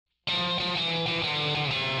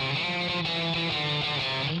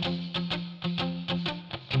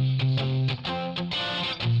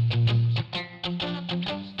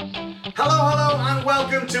Hello, and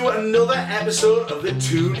welcome to another episode of the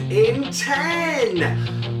Tune in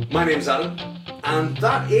 10. My name's Adam, and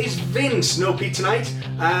that is Vince. No Pete tonight,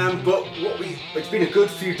 but it's been a good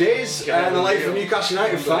few days in the life of Newcastle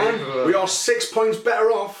United fan. We are 6 points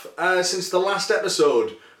better off since the last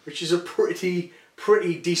episode, which is a pretty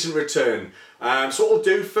decent return. So what we'll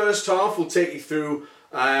do, first half, we'll take you through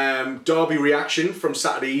Derby reaction from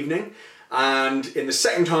Saturday evening. And in the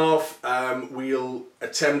second half, we'll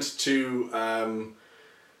attempt to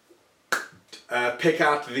pick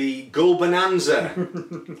out the goal bonanza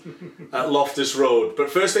at Loftus Road. But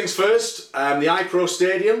first things first, the iPro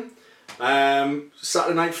Stadium,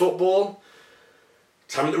 Saturday night football.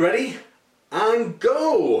 Time to ready and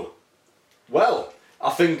go. Well, I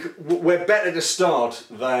think we're better to start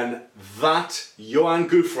than that Yohan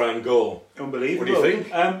Gouffran goal. Unbelievable. What do you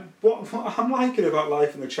think? What I'm liking about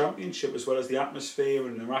life in the Championship, as well as the atmosphere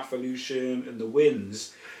and the revolution and the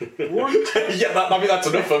wins, that's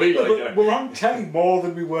enough for me. We're on telly more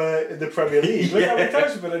than we were in the Premier League. Like, how many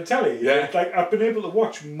times we've been on telly? Yeah. Like, I've been able to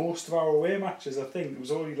watch most of our away matches. I think it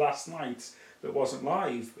was only last night that wasn't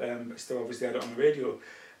live, but still obviously had it on the radio.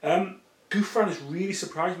 Gouffran has really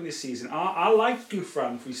surprised me this season. I liked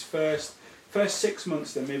Gouffran for his first 6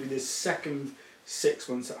 months, then maybe the second 6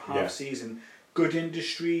 months at half season. Good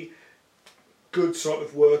industry, good sort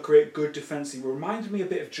of work rate, good defensive. Reminded me a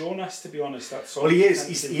bit of Jonas, to be honest. That sort Well, of he is.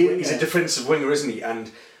 He's a defensive winger, isn't he? And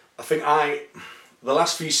I think the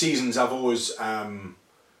last few seasons I've always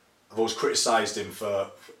criticised him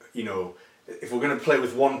for, if we're going to play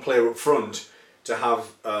with one player up front, to have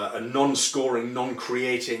a non-scoring,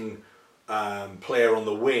 non-creating player on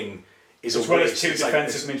the wing is as a well waste. as two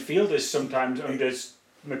defensive midfielders sometimes under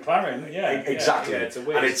McLaren. Exactly. It's a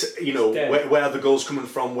waste. And it's where are the goals coming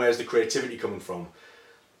from? Where's the creativity coming from?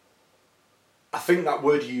 I think that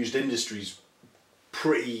word you used, industry, is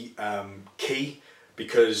pretty key,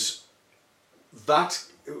 because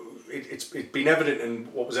it's been evident,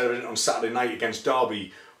 and what was evident on Saturday night against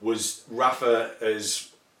Derby was Rafa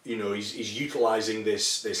as he's utilising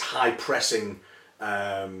this high pressing,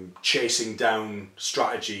 chasing down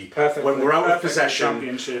strategy. Perfect. When we're out of possession,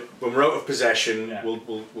 Yeah.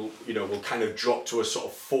 we'll kind of drop to a sort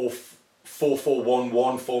of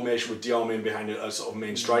 4-4-1-1 formation with Diarmi behind a sort of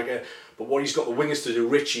main striker. But what he's got the wingers to do,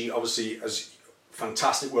 Richie obviously has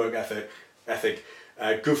fantastic work ethic.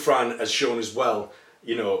 Gouffran has shown as well.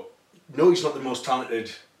 No, he's not the most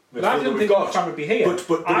talented. But I didn't think Gouffran would be here.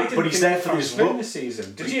 But he's there for his run this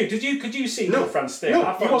season. Could you see No, Gouffran stay? No,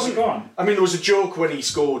 I thought he wasn't gone. I mean, there was a joke when he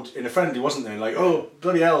scored in a friendly, wasn't there? Like, oh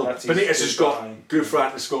bloody hell, Benitez has got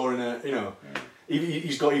Gouffran to score in a,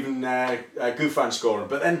 he's got even Gouffran scoring.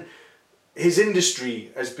 But then his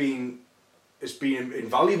industry has been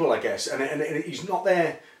invaluable, I guess, and he's not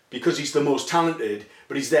there because he's the most talented,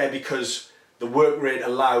 but he's there because the work rate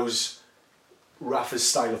allows Rafa's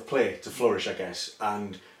style of play to flourish, I guess.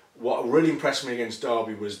 And what really impressed me against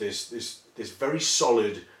Derby was this very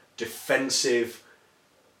solid, defensive,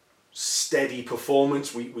 steady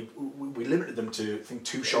performance. We limited them to, I think,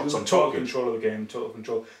 2 shots on total target. Control of the game, total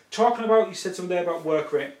control. Talking about, you said something there about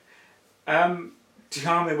work rate.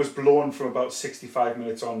 Diarmi was blown from about 65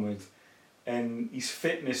 minutes onwards, and his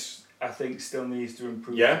fitness, I think, still needs to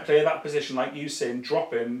improve. Yeah. Play that position, like you saying,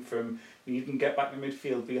 drop in from, you can get back to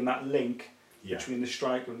midfield, being that link between the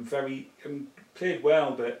striker and played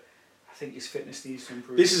well, but I think his fitness needs to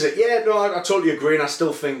improve. This is it. Yeah, no, I totally agree, and I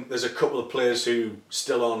still think there's a couple of players who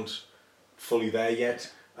still aren't fully there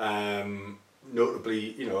yet.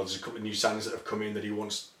 Notably, there's a couple of new signings that have come in that he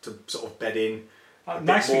wants to sort of bed in.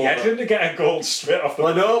 Nice for Yedlin to get a goal straight off the.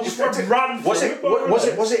 Well, no, just ran was it a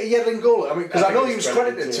Yedlin goal? I mean, because I know he was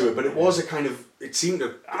credited to it, but it was a kind of, it seemed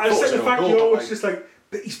to. I just said the fact he always just like,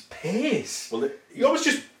 but his pace. Well, he always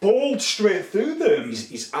just bowled straight through them.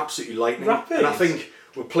 He's absolutely lightning. Rapid. And I think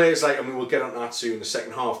with players like, we'll get on Atsu in the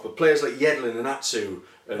second half, but players like Yedlin and Atsu,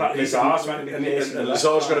 and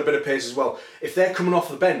Lazar's got a bit of pace as well. If they're coming off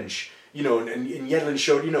the bench, and Yedlin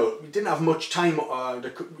showed, he didn't have much time,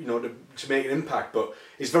 to make an impact, but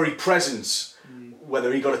his very presence,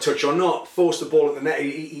 whether he got a touch or not, forced the ball at the net.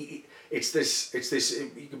 He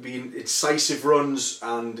could be in incisive runs,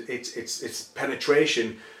 and it's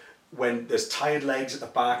penetration. When there's tired legs at the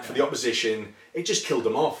back for the opposition, it just killed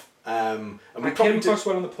them off. And I came across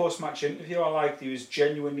well in the post-match interview. I liked he was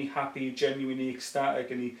genuinely happy, genuinely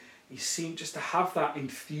ecstatic, and he seemed just to have that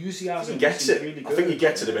enthusiasm. He gets it. Really I think he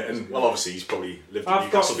gets it a bit, and obviously he's probably lived in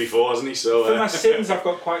Newcastle before, hasn't he? So for my sins, I've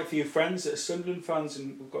got quite a few friends that are Sunderland fans,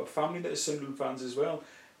 and we've got a family that are Sunderland fans as well.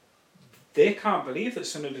 They can't believe that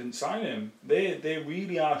Sunderland didn't sign him. They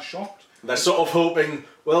really are shocked. They're sort of hoping.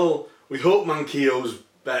 Well, we hope Manquillo's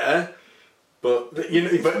better. But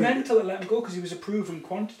it's mental to let him go because he was a proven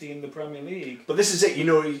quantity in the Premier League. But this is it.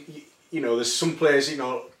 There's some players.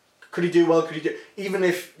 Could he do well? Could he do? Even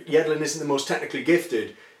if Yedlin isn't the most technically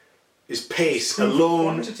gifted, his pace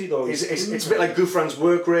alone it's a bit like Gouffran's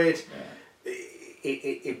work rate. Yeah.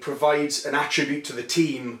 It provides an attribute to the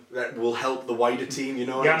team that will help the wider team.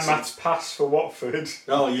 Janmaat's pass for Watford.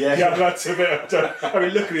 Oh yeah. Janmaat's a bit.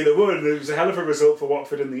 Luckily they won. It was a hell of a result for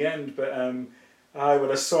Watford in the end, but.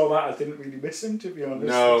 When I saw that, I didn't really miss him, to be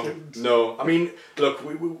honest. No. I mean, look,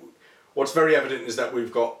 what's very evident is that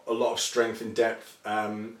we've got a lot of strength in depth.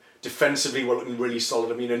 Defensively, we're looking really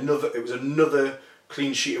solid. I mean, it was another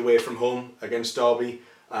clean sheet away from home against Derby.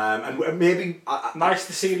 And maybe... nice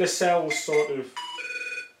to see Lascelles sort of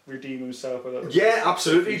redeem himself a little bit. Yeah,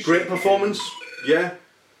 absolutely. Great performance. Yeah.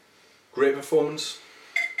 Great performance.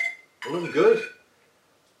 We're looking good.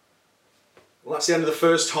 Well, that's the end of the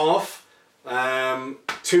first half.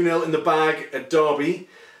 2-0 in the bag at Derby.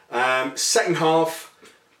 Second half.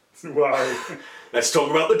 Wow. Let's talk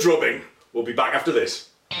about the drubbing. We'll be back after this.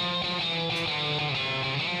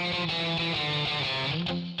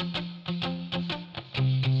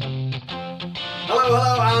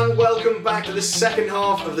 Hello, and welcome back to the second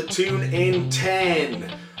half of the Tune in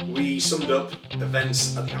 10. We summed up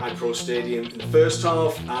events at the iPro Stadium in the first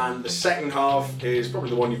half, and the second half is probably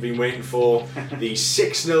the one you've been waiting for. The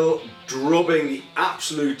 6-0 drubbing, the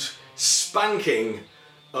absolute spanking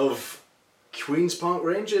of Queen's Park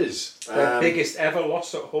Rangers. Their biggest ever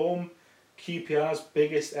loss at home. QPR's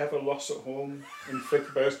biggest ever loss at home in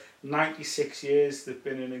Flickerburst. 96 years they've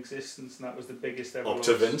been in existence, and that was the biggest ever loss. Up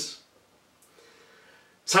to Vince.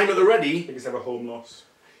 Time at the ready. Biggest ever home loss.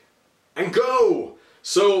 And go!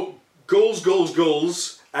 So, goals. Did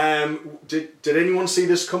anyone see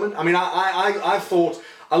this coming? I mean, I thought,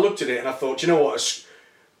 I looked at it and I thought, you know what,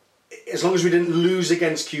 as long as we didn't lose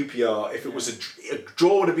against QPR, if it was a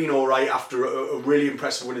draw would have been alright after a really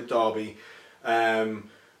impressive win at Derby. A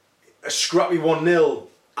scrappy 1-0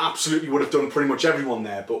 absolutely would have done pretty much everyone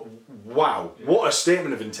there, but wow, what a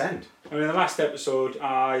statement of intent. I mean, in the last episode,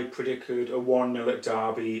 I predicted a 1-0 at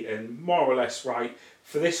Derby, and more or less right.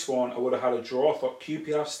 For this one, I would have had a draw. I thought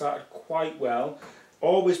QPR started quite well.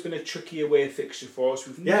 Always been a tricky away fixture for us.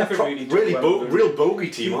 We've never really done well. Real bogey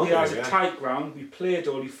team, aren't they? QPR's a tight ground. We played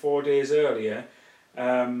only 4 days earlier.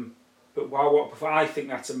 But I think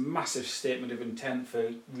that's a massive statement of intent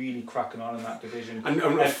for really cracking on in that division. And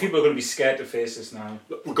people are going to be scared to face us now.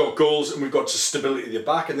 We've got goals and we've got stability at the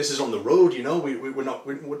back, and this is on the road.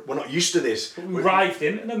 We're not used to this. But we arrived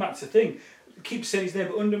in, and then that's the thing. Keep saying his name,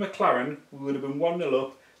 but under McLaren, we would have been 1-0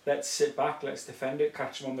 up. Let's sit back, let's defend it,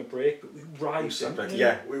 catch them on the break. But we arrived in.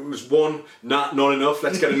 Yeah, it was one, not enough.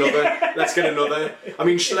 Let's get another. I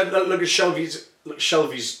mean, look at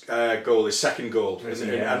Shelby's goal, his second goal, isn't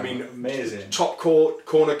it? Yeah, I mean, amazing. Top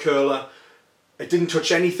corner curler. It didn't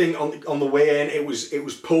touch anything on the way in. It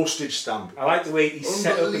was postage stamp. I like the way he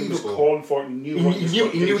set up and was calling for it. He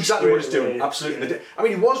knew exactly what he was doing. Absolutely. Yeah. I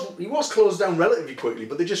mean, he was closed down relatively quickly,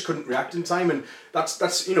 but they just couldn't react in time. And that's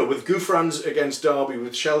with Gouffran's against Derby,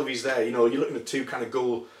 with Shelby's there. You're looking at two kind of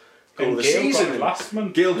goal of the season. Last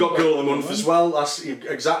month. Gayle got goal of the month as well. That's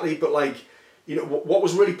exactly. But what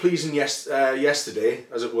was really pleasing yesterday,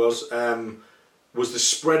 as it was the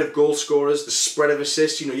spread of goal scorers, the spread of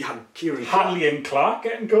assists. You had Kieran Clark. Hanley and Clark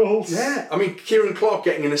getting goals. Yeah, I mean, Kieran Clark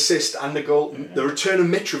getting an assist and a goal. Yeah. The return of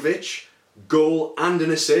Mitrovic, goal and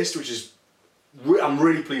an assist, which is... I'm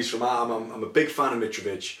really pleased from that. I'm a big fan of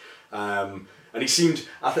Mitrovic. And he seemed...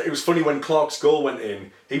 I think it was funny when Clark's goal went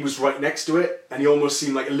in, he was right next to it, and he almost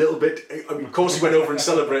seemed like a little bit... I mean, of course he went over and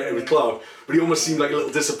celebrated with Clark, but he almost seemed like a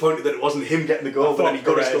little disappointed that it wasn't him getting the goal, but then he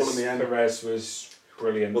got his goal in the end. Perez was...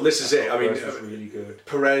 brilliant. Well, this is it. I mean, really good.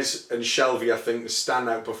 Perez and Shelvey, I think, the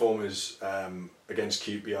standout performers against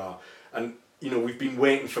QPR. And we've been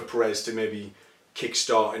waiting for Perez to maybe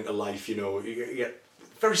kickstart into life.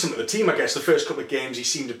 Very similar to the team, I guess. The first couple of games, he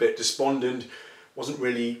seemed a bit despondent. Wasn't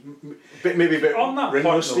really, maybe a bit. On that point,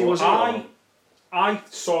 though, I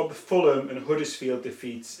saw the Fulham and Huddersfield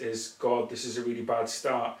defeats as God. This is a really bad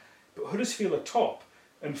start, but Huddersfield are top.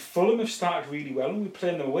 And Fulham have started really well, and we're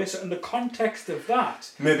playing them away. So in the context of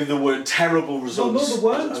that... Maybe there weren't terrible results. No, there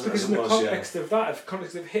weren't, because in the context of that, if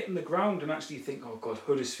context of hitting the ground and actually think, oh God,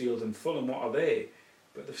 Huddersfield and Fulham, what are they?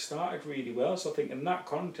 But they've started really well, so I think in that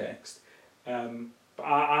context... but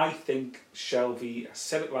I think Shelvey, I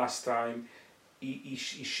said it last time,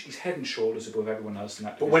 he's head and shoulders above everyone else in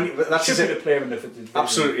that division. But that's the player in the division.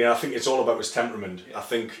 Absolutely, I think it's all about his temperament. Yeah. I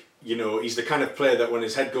think... he's the kind of player that when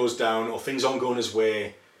his head goes down or things aren't going his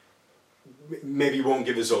way, maybe he won't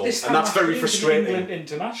give us all, and that's very frustrating. England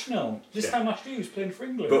international. This time last year he was playing for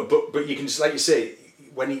England. But you can just, like you say,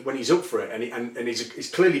 when he's up for it and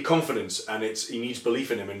he's clearly confident and he needs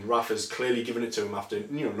belief in him, and Rafa's clearly given it to him after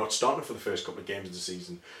not starting for the first couple of games of the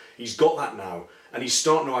season. He's got that now, and he's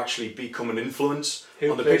starting to actually become an influence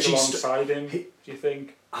on the pitch. Who plays alongside him? Do you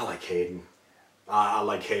think? I like Hayden. I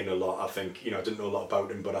like Hayden a lot. I think, I didn't know a lot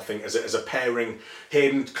about him, but I think as a pairing,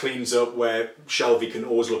 Hayden cleans up where Shelvey can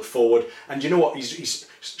always look forward. And you know what?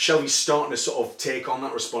 Shelvey's starting to sort of take on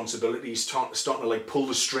that responsibility. He's starting to like pull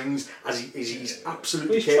the strings as he's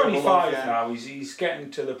absolutely capable. He's 25 now. He's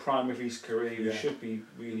getting to the prime of his career. He should be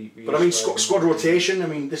really. But I mean, squad rotation. I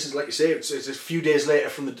mean, this is like you say. It's a few days later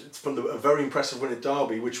from a very impressive win at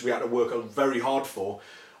Derby, which we had to work very hard for,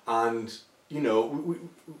 and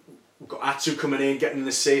we've got Atsu coming in, getting an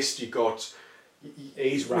assist. You've got...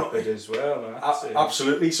 He's rapid as well.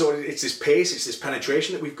 Absolutely. So it's this pace, it's this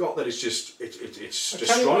penetration that we've got that is just... It's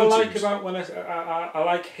just strong. What I like about when I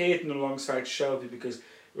like Hayden alongside Shelvey, because it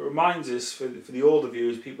reminds us, for the older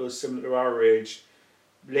viewers, people similar to our age,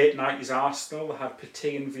 late 90s Arsenal, they have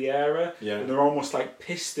Petit and Vieira, and they're almost like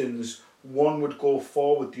pistons. One would go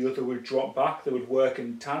forward, the other would drop back. They would work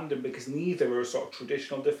in tandem because neither are a sort of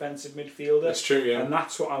traditional defensive midfielder. That's true, yeah. And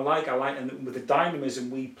that's what I like. And with the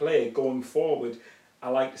dynamism we play going forward, I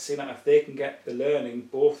like to see that if they can get the learning,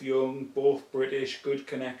 both young, both British, good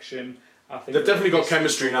connection. I think they've definitely got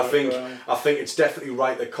chemistry, and I think it's definitely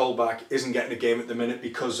right that Colback isn't getting a game at the minute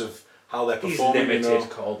because of how they're performing. He's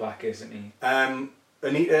limited, Colback, isn't he?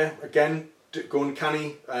 Anita again going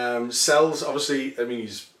canny. Sells, obviously. I mean,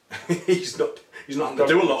 he's not going to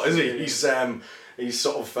do a lot, is he? He's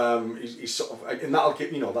sort of, and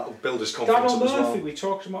that'll build his confidence up as well. Murphy, we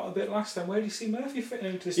talked about a bit last time. Where do you see Murphy fitting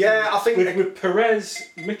into this? Yeah, team? I think with Perez,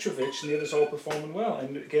 Mitrovic, and the others all performing well,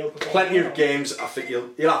 and Gale performing plenty of games. I think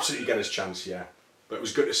he'll absolutely get his chance. Yeah, but it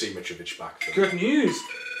was good to see Mitrovic back. Good news.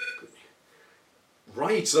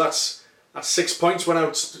 Right, so that's 6 points. Went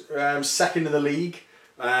out second in the league,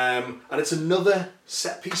 and it's another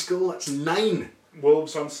set piece goal. That's 9.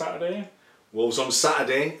 Wolves on Saturday.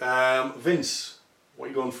 Vince, what are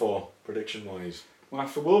you going for, prediction-wise? Well,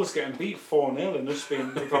 after Wolves getting beat 4-0 and us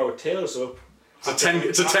being with our tails up...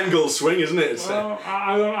 It's a 10-goal swing, isn't it? Well,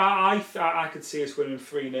 I could see us winning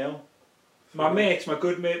 3-0. My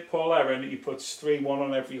good mate Paul Aaron, he puts 3-1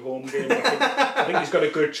 on every home game. I think he's got a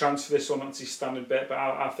good chance for this one. That's his standard bet, but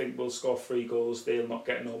I think we'll score 3 goals. They'll not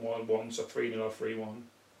get no more than 1, so 3-0 or 3-1.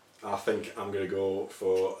 I think I'm going to go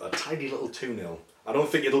for a tiny little 2-0. I don't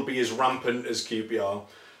think it'll be as rampant as QPR,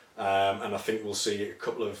 and I think we'll see a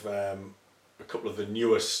couple of the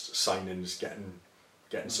newest signings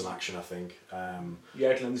getting some action. I think.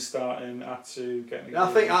 Yedlin starting, Atsu getting.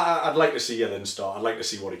 I think I'd like to see Yedlin start. I'd like to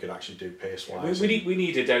see what he could actually do pace-wise. We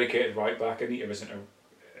need a dedicated right back. Anita isn't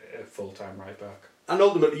a full-time right back. And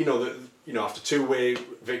ultimately, after 2 away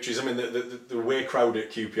victories, I mean the away crowd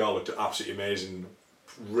at QPR looked absolutely amazing.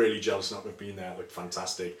 Really jealous not to have been there. It looked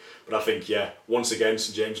fantastic. But I think, once again,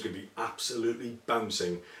 St James is going to be absolutely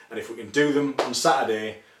bouncing. And if we can do them on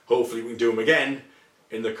Saturday, hopefully we can do them again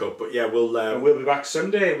in the Cup. But we'll be back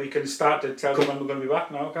Sunday. We can start to tell them when we're going to be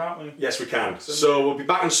back now, can't we? Yes, we can. So we'll be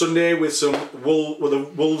back on Sunday with a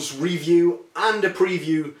Wolves review and a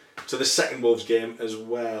preview to the second Wolves game as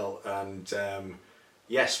well. And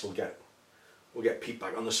yes, we'll get Pete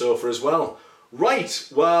back on the sofa as well. Right.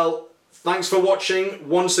 Well. Thanks for watching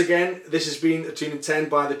once again. This has been A Tune in 10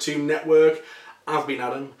 by the Toon Network. I've been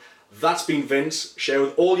Adam. That's been Vince. Share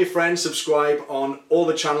with all your friends. Subscribe on all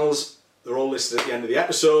the channels. They're all listed at the end of the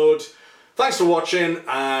episode. Thanks for watching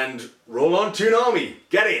and roll on Toon Army.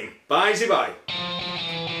 Get in. Bye-bye.